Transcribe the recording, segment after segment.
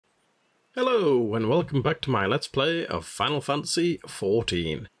Hello and welcome back to my Let's Play of Final Fantasy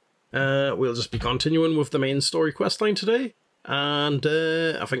XIV. We'll just be continuing with the main story questline today, and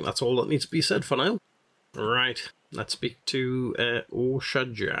I think that's all that needs to be said for now. Right, let's speak to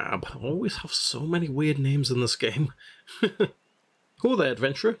Oshajab. I always have so many weird names in this game. Ho there,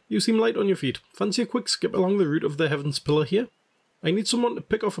 adventurer. You seem light on your feet. Fancy a quick skip along the route of the Heaven's Pillar here? I need someone to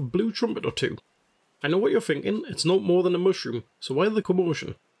pick off a blue trumpet or two. I know what you're thinking, it's no more than a mushroom, so why the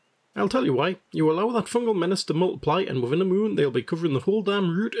commotion? I'll tell you why. You allow that fungal menace to multiply, and within a moon they'll be covering the whole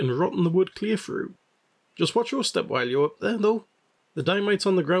damn route and rotting the wood clear through. Just watch your step while you're up there, though. The dynamites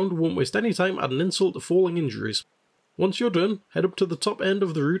on the ground won't waste any time adding insult to falling injuries. Once you're done, head up to the top end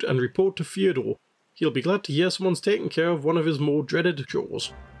of the route and report to Theodore. He'll be glad to hear someone's taking care of one of his more dreaded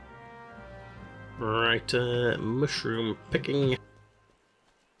chores. Right, mushroom picking.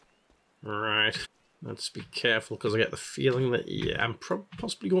 Right. Let's be careful, because I get the feeling that, yeah, I'm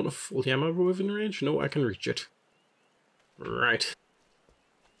possibly going to full hammer within range. No, I can reach it. Right.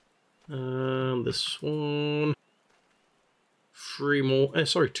 This one. Two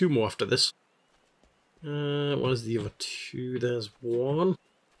more after this. Where's the other two? There's one.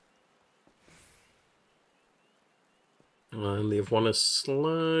 And the other one is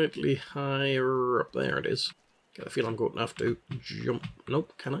slightly higher up. There it is. Get a feel I'm going to have to jump.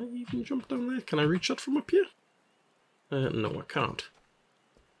 Nope, can I even jump down there? Can I reach that from up here? No, I can't.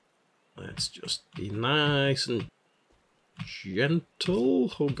 Let's just be nice and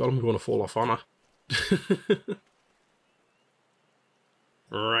gentle. Oh god, I'm going to fall off, aren't I?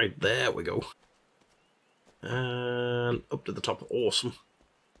 Right, there we go. And up to the top. Awesome.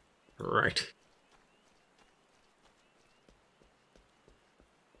 Right.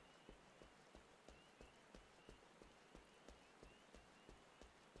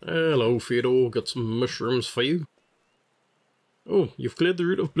 Hello, Theodore. Got some mushrooms for you. Oh, you've cleared the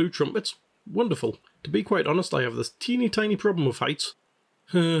route of blue trumpets? Wonderful. To be quite honest, I have this teeny tiny problem with heights.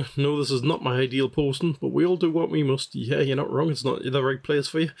 No, this is not my ideal posting, but we all do what we must. Yeah, you're not wrong, it's not the right place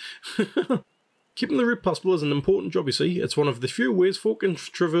for you. Keeping the route passable is an important job, you see. It's one of the few ways folk can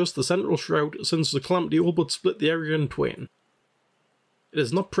traverse the central shroud since the calamity all but split the area in twain. It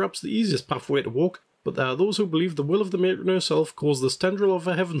is not perhaps the easiest pathway to walk, but there are those who believe the will of the matron herself caused this tendril of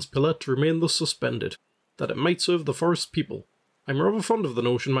a heaven's pillar to remain thus suspended, that it might serve the forest people. I'm rather fond of the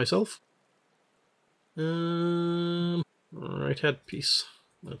notion myself. Right, headpiece.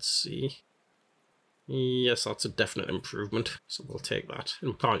 Let's see. Yes, that's a definite improvement, so we'll take that.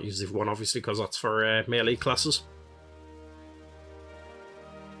 And we can't use the one, obviously, because that's for melee classes.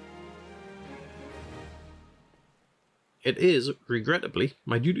 It is, regrettably,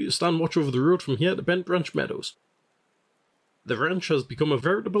 my duty to stand watch over the road from here to Bent Branch Meadows. The ranch has become a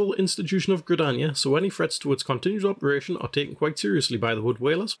veritable institution of Gridania, so any threats to its continued operation are taken quite seriously by the wood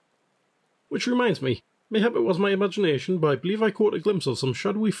whalers. Which reminds me, mayhap it was my imagination, but I believe I caught a glimpse of some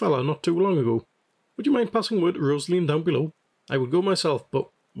shadowy fella not too long ago. Would you mind passing word to Rosaline down below? I would go myself, but,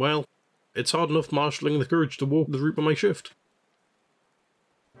 well, it's hard enough marshalling the courage to walk the route by my shift.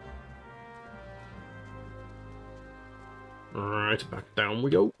 Right, back down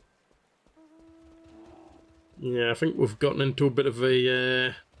we go. Yeah, I think we've gotten into a bit of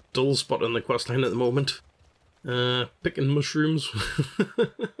a dull spot in the questline at the moment. Picking mushrooms.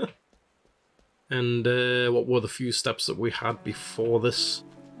 And what were the few steps that we had before this?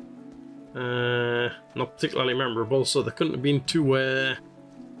 Not particularly memorable, so they couldn't have been too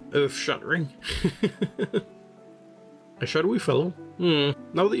earth-shattering. A shadowy fellow?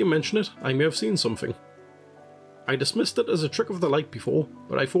 Now that you mention it, I may have seen something. I dismissed it as a trick of the light before,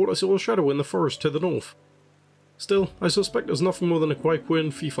 but I thought I saw a shadow in the forest to the north. Still, I suspect there's nothing more than a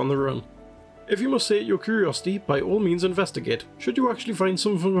quack-quern thief on the run. If you must sate your curiosity, by all means investigate. Should you actually find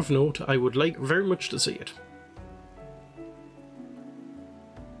something of note, I would like very much to see it.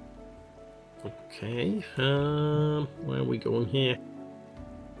 Okay, where are we going here?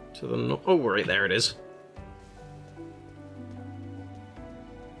 To the north. Oh, right, there it is.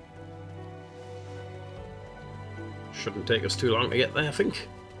 Shouldn't take us too long to get there, I think.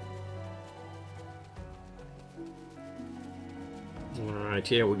 Alright,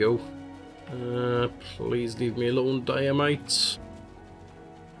 here we go. Please leave me alone, Diamites.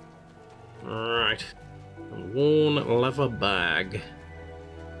 Alright. One leather bag.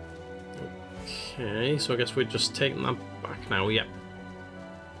 Okay, so I guess we're just taking that back now, yep.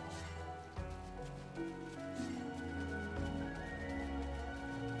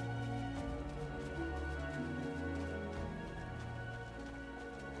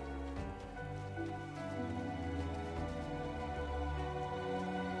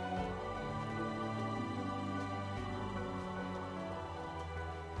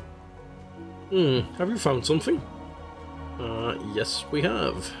 Have you found something? Yes we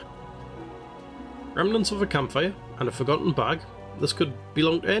have. Remnants of a campfire and a forgotten bag. This could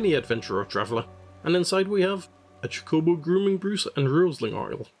belong to any adventurer or traveller. And inside we have a Chocobo grooming bruise and Rosling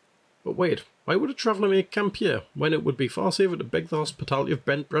oil. But wait, why would a traveller make camp here when it would be far safer to beg the hospitality of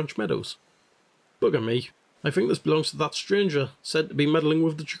Bent Branch Meadows? Bugger me. I think this belongs to that stranger said to be meddling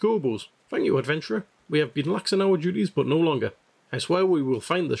with the Chocobos. Thank you, adventurer. We have been lax in our duties, but no longer. I swear we will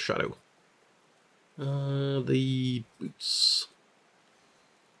find this shadow. The boots.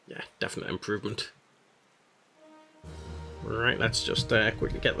 Yeah, definite improvement. Right, let's just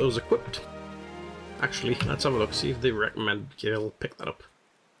quickly get those equipped. Actually, let's have a look, see if they recommend you'll pick that up.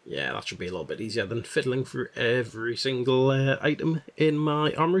 Yeah, that should be a little bit easier than fiddling through every single item in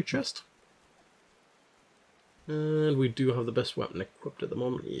my armory chest. And we do have the best weapon equipped at the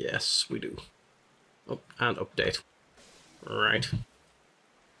moment. Yes, we do. Oh, and update. Right.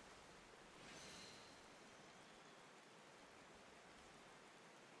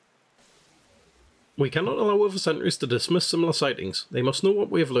 We cannot allow other sentries to dismiss similar sightings. They must know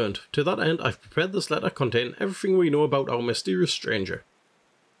what we have learned. To that end, I've prepared this letter containing everything we know about our mysterious stranger.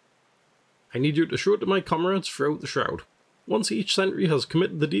 I need you to show it to my comrades throughout the Shroud. Once each sentry has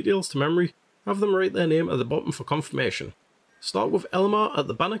committed the details to memory, have them write their name at the bottom for confirmation. Start with Elmar at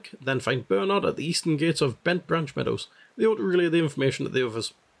the Bannock, then find Bernard at the eastern gates of Bent Branch Meadows. They ought to relay the information to the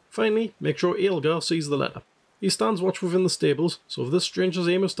others. Finally, make sure Aelgar sees the letter. He stands watch within the stables, so if this stranger's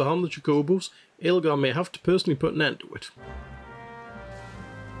aim is to harm the Chocobos, Aelgar may have to personally put an end to it.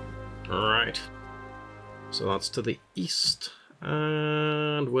 Right. So that's to the east.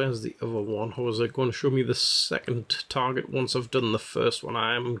 And where's the other one? Or is it going to show me the second target once I've done the first one,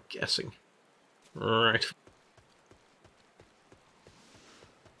 I'm guessing. Right.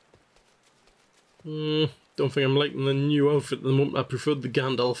 Don't think I'm liking the new outfit at the moment. I preferred the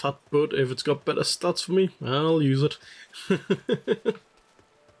Gandalf hat, but if it's got better stats for me, I'll use it.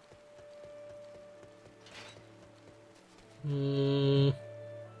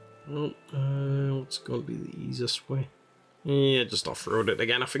 What's going to be the easiest way? Yeah, just off-road it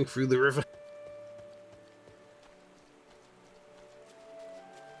again, I think, through the river.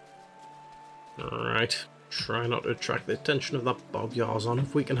 Alright, try not to attract the attention of that bog Yarzon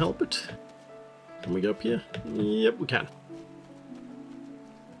if we can help it. Can we go up here? Yep, we can.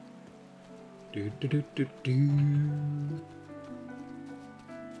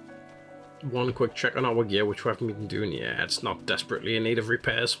 One quick check on our gear, which we haven't been doing yet. It's not desperately in need of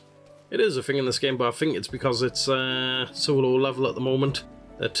repairs. It is a thing in this game, but I think it's because it's so low level at the moment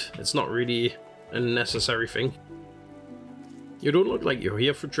that it's not really a necessary thing. You don't look like you're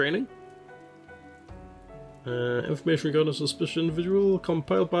here for training. Information regarding a suspicious individual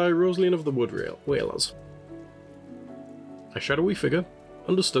compiled by Rosaline of the Wood Whalers. A shadowy figure.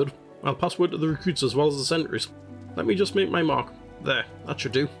 Understood. I'll pass word to the recruits as well as the sentries. Let me just make my mark. There, that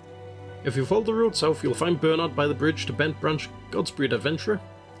should do. If you follow the road south, you'll find Bernard by the bridge to Bent Branch. Godspeed, adventurer.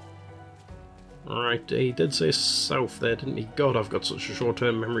 Alright, he did say south there, didn't he? God, I've got such a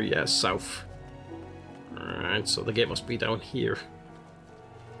short-term memory. Yeah, south. Alright, so the gate must be down here.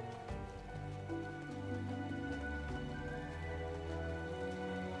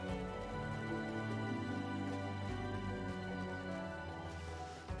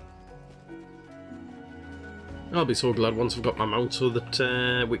 I'll be so glad once I've got my mount so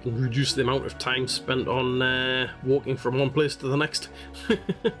that we can reduce the amount of time spent on walking from one place to the next.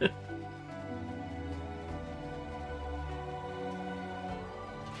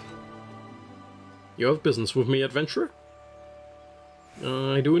 You have business with me, adventurer?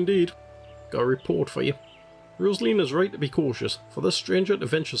 I do indeed. Got a report for you. Rosaline is right to be cautious, for this stranger to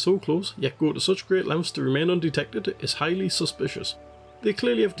venture so close, yet go to such great lengths to remain undetected, is highly suspicious. They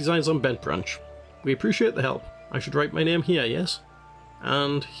clearly have designs on Bent Branch. We appreciate the help. I should write my name here, yes?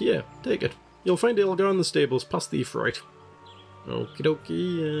 And here, take it. You'll find Aelgar in the stables past the Ifrit. Okie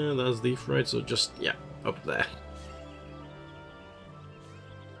dokie, there's the Ifrit, so just, yeah, up there.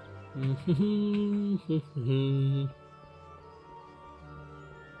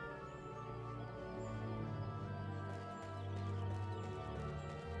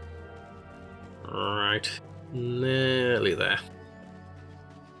 Right, nearly there.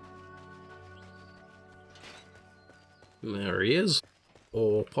 There he is.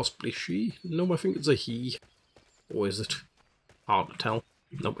 Or possibly she. No, I think it's a he. Or is it? Hard to tell.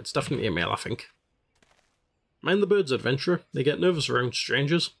 Nope, it's definitely a male, I think. Mind the birds, adventurer. They get nervous around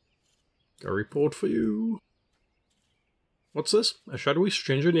strangers. Got a report for you. What's this? A shadowy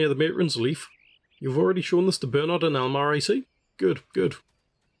stranger near the matron's leaf? You've already shown this to Bernard and Elmar, I see? Good, good.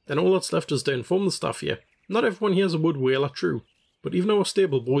 Then all that's left is to inform the staff here. Not everyone here is a wood whaler, true. but even our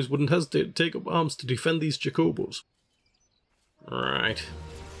stable boys wouldn't hesitate to take up arms to defend these Chocobos. Right.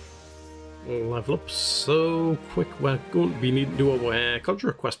 We'll level up so quick. We're going to be needing to do a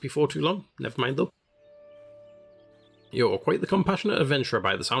conjurer quest before too long. Never mind though. You're quite the compassionate adventurer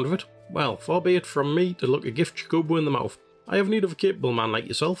by the sound of it. Well, far be it from me to look a gift Chocobo in the mouth. I have need of a capable man like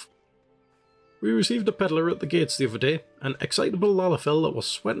yourself. We received a peddler at the gates the other day, an excitable Lalafell that was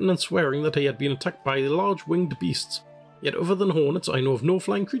sweating and swearing that he had been attacked by large winged beasts. Yet other than hornets, I know of no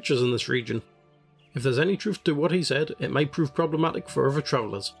flying creatures in this region. If there's any truth to what he said, it might prove problematic for other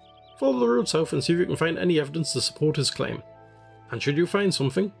travellers. Follow the road south and see if you can find any evidence to support his claim. And should you find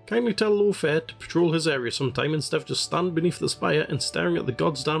something, kindly tell Low Fair to patrol his area sometime instead of just stand beneath the spire and staring at the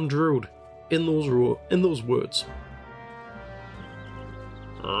goddamned road. In those words.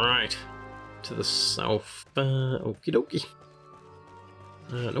 Right. To the south. Okie dokie.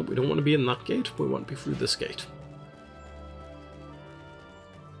 No, we don't want to be in that gate. We want to be through this gate.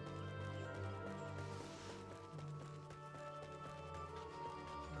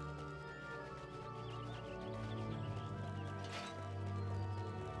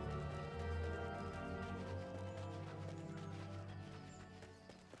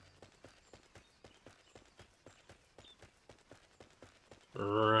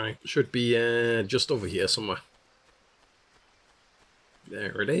 Right, should be just over here somewhere.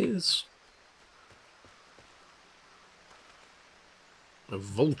 There it is. A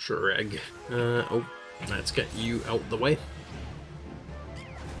vulture egg. Oh, let's get you out the way.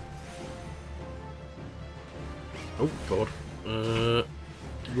 Oh god.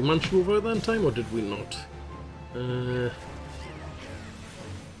 Did we manage to go over that in time or did we not?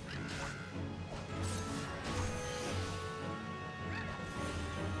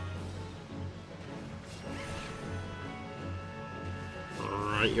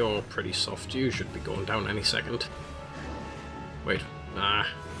 You're pretty soft. You should be going down any second. Wait. I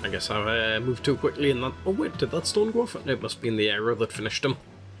guess I've moved too quickly in that... Oh wait, did that stone go off? It must be in the arrow that finished him.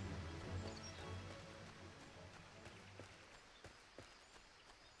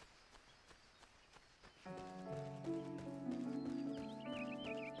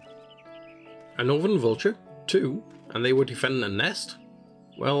 A northern vulture? 2? And they were defending a nest?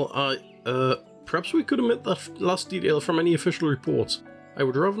 Well, perhaps we could omit that last detail from any official reports. I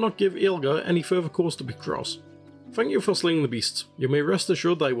would rather not give Aelgar any further cause to be cross. Thank you for slaying the beasts. You may rest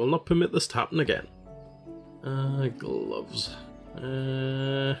assured that I will not permit this to happen again. Gloves.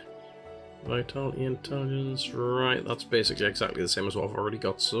 Vitality, intelligence. Right, that's basically exactly the same as what I've already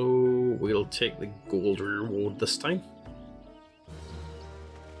got, so we'll take the gold reward this time.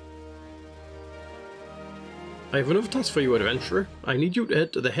 I have another task for you, adventurer. I need you to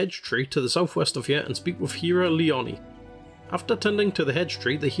head to the hedge tree to the southwest of here and speak with Hera Leoni. After tending to the hedge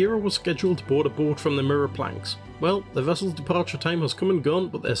tree, the hero was scheduled to board a boat from the Mirror Planks. Well, the vessel's departure time has come and gone,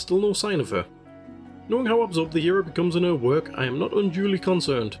 but there's still no sign of her. Knowing how absorbed the hero becomes in her work, I am not unduly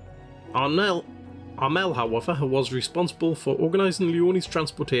concerned. Armel, however, was responsible for organising Leonie's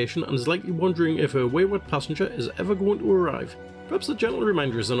transportation and is likely wondering if her wayward passenger is ever going to arrive. Perhaps a gentle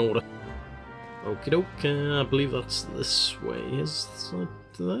reminder is in order. Okie doke, I believe that's this way. Is that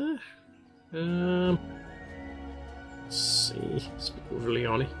there? Let's see. Speak with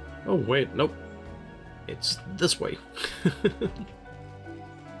Leonie. Oh wait, nope. It's this way.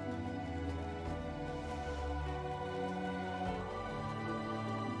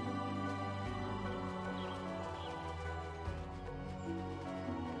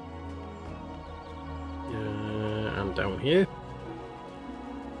 And down here.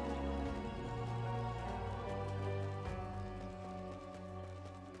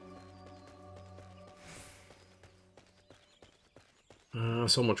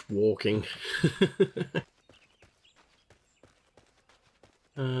 So much walking.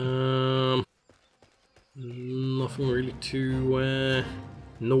 Nothing really to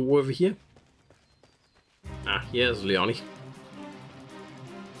know over here. Ah, here's Leonie.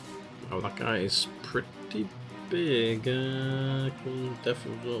 Oh, that guy is pretty big. Can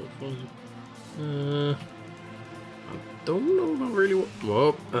definitely. I don't know if I really want.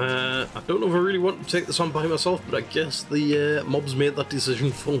 Well, I don't know if I really want to take this on by myself, but I guess the mobs made that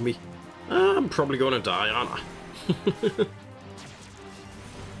decision for me. I'm probably going to die, aren't I?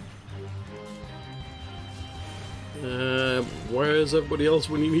 Where's everybody else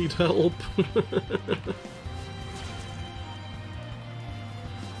when you need help?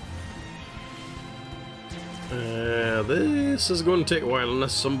 This is going to take a while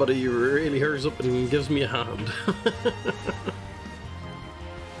unless somebody really hurries up and gives me a hand.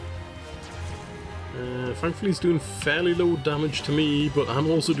 Thankfully he's doing fairly low damage to me, but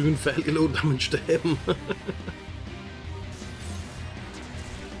I'm also doing fairly low damage to him.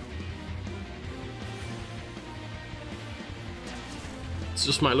 it's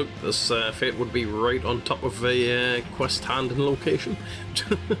just my luck. This fate would be right on top of a quest hand in location.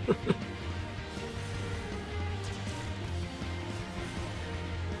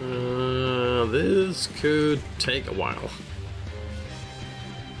 This could take a while.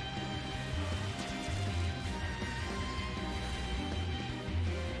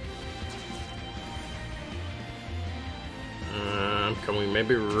 Can we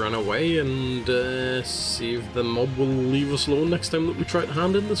maybe run away and see if the mob will leave us alone next time that we try to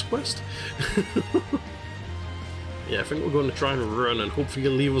hand in this quest? Yeah, I think we're going to try and run and hopefully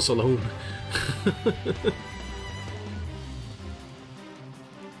he'll leave us alone.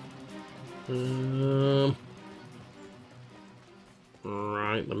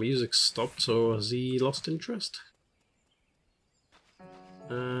 Right, the music stopped, so has he lost interest?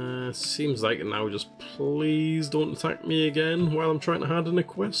 Seems like it now. Just please don't attack me again while I'm trying to hand in a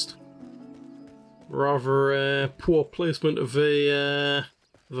quest. Rather poor placement of a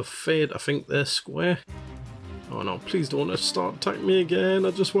fade. I think they're square. Oh no, please don't start attacking me again.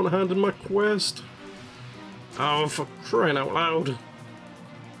 I just want to hand in my quest. Oh, for crying out loud.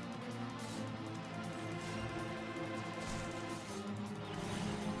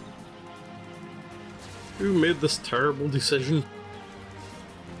 Who made this terrible decision?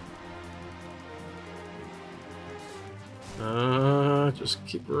 Just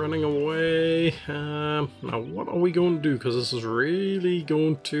keep running away. Now what are we going to do? Because this is really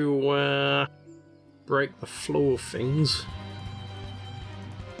going to break the flow of things.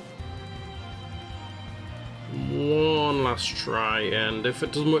 One last try, and if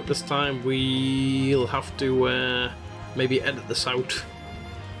it doesn't work this time, we'll have to maybe edit this out.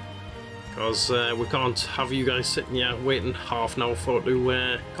 Because we can't have you guys sitting here waiting half an hour for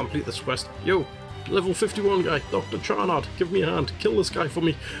to complete this quest. Yo! Level 51 guy, Dr. Charnard, give me a hand, kill this guy for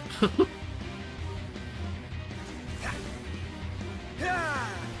me.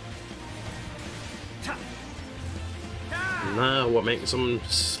 Now we're making some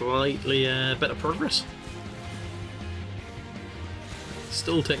slightly better progress.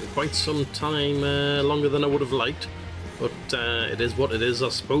 Still taking quite some time, longer than I would have liked, but it is what it is, I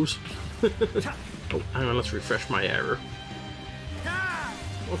suppose. Oh, hang on, let's refresh my error.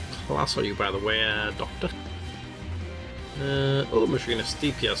 What class are you, by the way, Doctor? Oh, machinist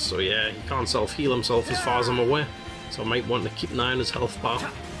DPS, so yeah, he can't self-heal himself as far as I'm aware, so I might want to keep an eye on his health bar.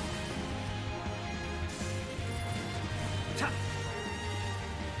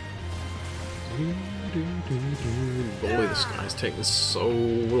 Boy, this guy's taking so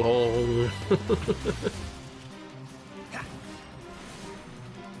long.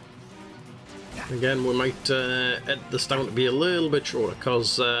 Again, we might edit this down to be a little bit shorter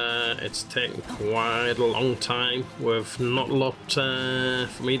because it's taken quite a long time with not a lot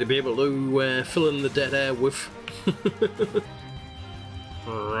for me to be able to fill in the dead air with.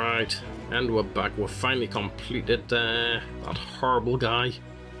 Right, and we're back. We've finally completed that horrible guy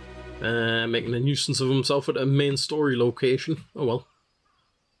making a nuisance of himself at a main story location. Oh well.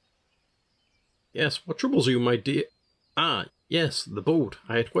 Yes, what troubles you, my dear? Ah, yes, the boat.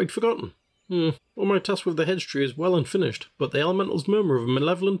 I had quite forgotten. Well, my task with the hedge tree is well and finished, but the elementals murmur of a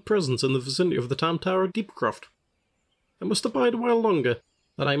malevolent presence in the vicinity of the Tam Tower Deepcroft. I must abide a while longer,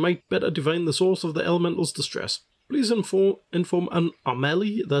 that I might better divine the source of the elementals' distress. Please inform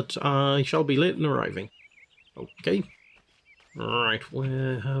Amelie that I shall be late in arriving. Okay. Right,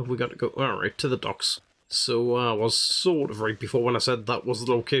 where have we got to go? Alright, to the docks. So I was sort of right before when I said that was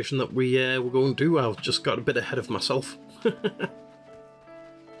the location that we were going to. I've just got a bit ahead of myself.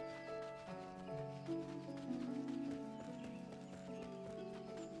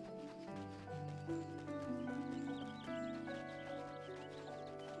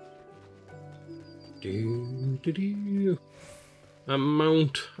 A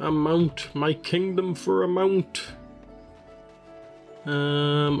mount, my kingdom for a mount.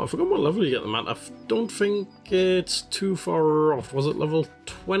 I forgot what level you get them at. I don't think it's too far off. Was it level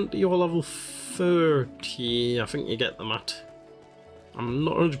 20 or level 30? I think you get them at. I'm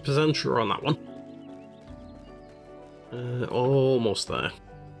not 100% sure on that one. Almost there.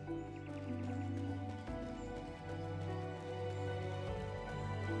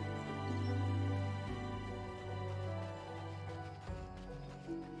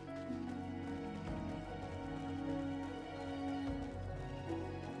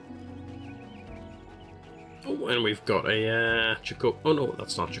 Oh, and we've got a Jacob. Oh no,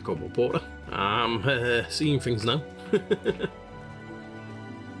 that's not Jacobo Porter. I'm seeing things now.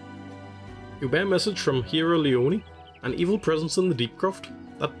 You bear message from Hera Leone, an evil presence in the Deepcroft.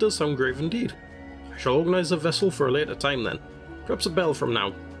 That does sound grave indeed. I shall organise a vessel for a later time then. Perhaps a bell from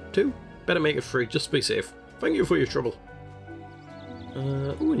now. 2? Better make it free, just to be safe. Thank you for your trouble.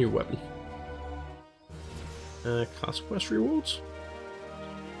 Ooh, a new weapon. Class quest rewards.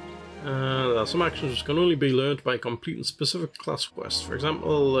 There are some actions which can only be learned by completing specific class quests. For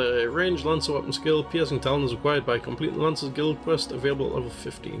example, ranged lancer weapon skill, piercing talent is required by completing the Lancer's Guild quest, available at level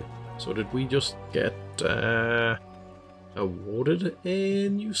 15. So did we just get awarded a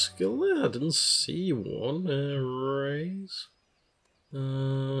new skill there? I didn't see one. Raise.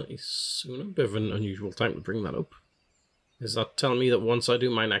 It's soon a bit of an unusual time to bring that up. Is that telling me that once I do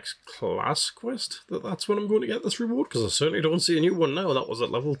my next class quest, that's when I'm going to get this reward? Because I certainly don't see a new one now. That was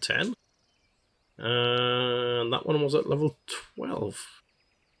at level 10. And that one was at level 12.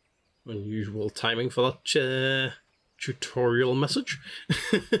 Unusual timing for that tutorial message.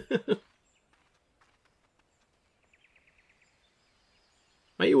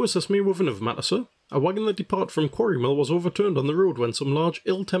 May you assist me with another matter, sir? A wagon that departed from Quarry Mill was overturned on the road when some large,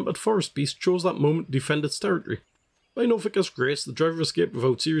 ill-tempered forest beast chose that moment to defend its territory. By no victor's grace, the driver escaped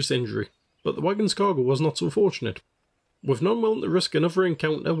without serious injury, but the wagon's cargo was not so fortunate. With none willing to risk another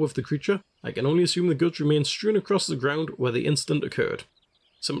encounter with the creature, I can only assume the goods remain strewn across the ground where the incident occurred.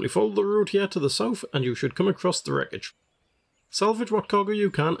 Simply follow the road here to the south and you should come across the wreckage. Salvage what cargo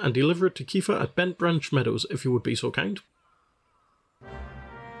you can and deliver it to Kiefer at Bent Branch Meadows if you would be so kind.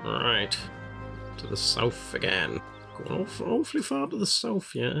 Right, to the south again. Going awfully far to the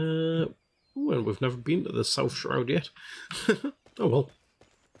south, yeah. Ooh, and we've never been to the South Shroud yet. Oh well.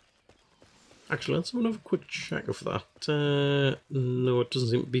 Actually, let's have another quick check of that. No, it doesn't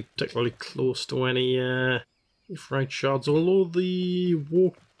seem to be particularly close to any Ifrit shards, although the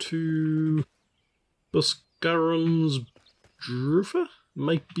walk to Buscaron's Drufa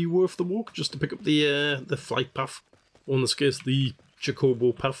might be worth the walk, just to pick up the flight path, or in this case the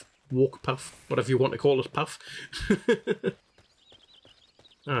Chocobo path, walk path, whatever you want to call it, path.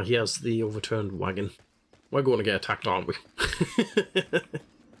 Ah, here's the overturned wagon. We're going to get attacked, aren't we?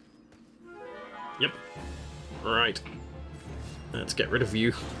 Yep. Right. Let's get rid of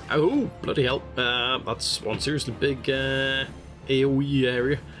you. Oh, bloody hell. That's one seriously big AoE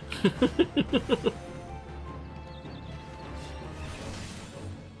area.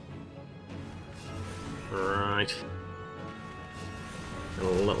 Right. A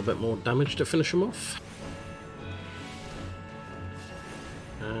little bit more damage to finish him off.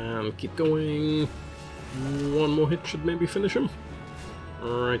 Keep going. One more hit should maybe finish him.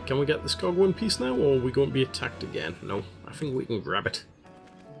 Alright, can we get this cargo in peace now, or are we going to be attacked again? No, I think we can grab it.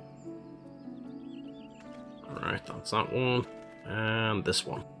 Alright, that's that one. And this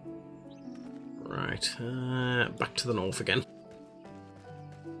one. Right, back to the north again.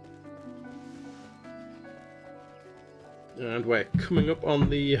 And we're coming up on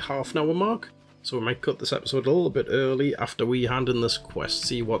the half-an-hour mark. So we might cut this episode a little bit early after we hand in this quest,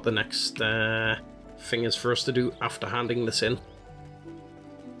 see what the next thing is for us to do after handing this in.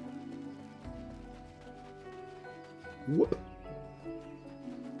 What?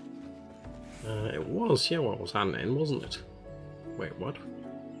 It was, yeah, what was handing in, wasn't it? Wait, what?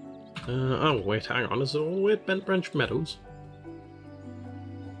 Oh, wait, hang on, is it all the way at Bent Branch Meadows?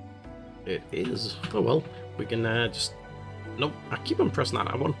 It is. Oh well, we can just... Nope, I keep on pressing that,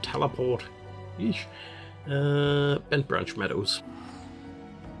 I want teleport. Yeesh. Bent Branch Meadows.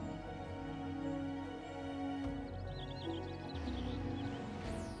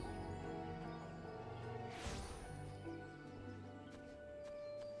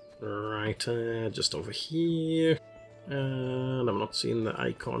 Right, just over here. And I'm not seeing the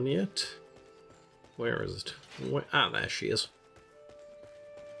icon yet. Where is it? Ah, there she is.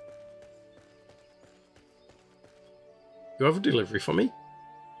 You have a delivery for me?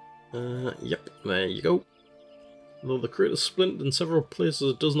 Yep, there you go. Though the crate is splintered in several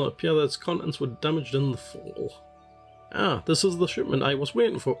places, it does not appear that its contents were damaged in the fall. Ah, this is the shipment I was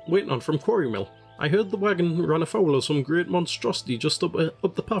waiting on from Quarry Mill. I heard the wagon ran afoul of some great monstrosity just up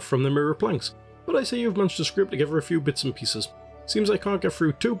the path from the mirror planks, but I say you've managed to scrape together a few bits and pieces. Seems I can't get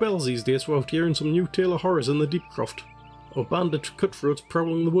through 2 bells these days without hearing some new tale of horrors in the deep croft, or bandit cutthroats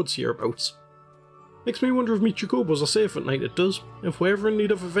prowling the woods hereabouts. Makes me wonder if me chocobos are safe at night, it does. If we're ever in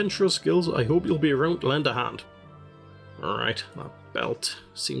need of adventurous skills, I hope you'll be around to lend a hand. Alright, that belt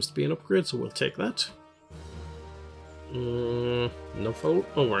seems to be an upgrade, so we'll take that. No fault.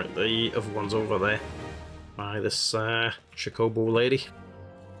 Oh, right, the other one's over there. By this chocobo lady.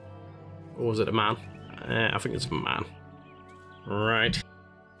 Or was it a man? I think it's a man. Right.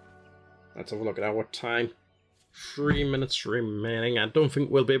 Let's have a look at our time. 3 minutes remaining. I don't think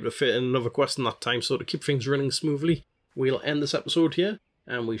we'll be able to fit in another quest in that time, so to keep things running smoothly, we'll end this episode here,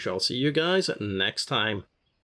 and we shall see you guys next time.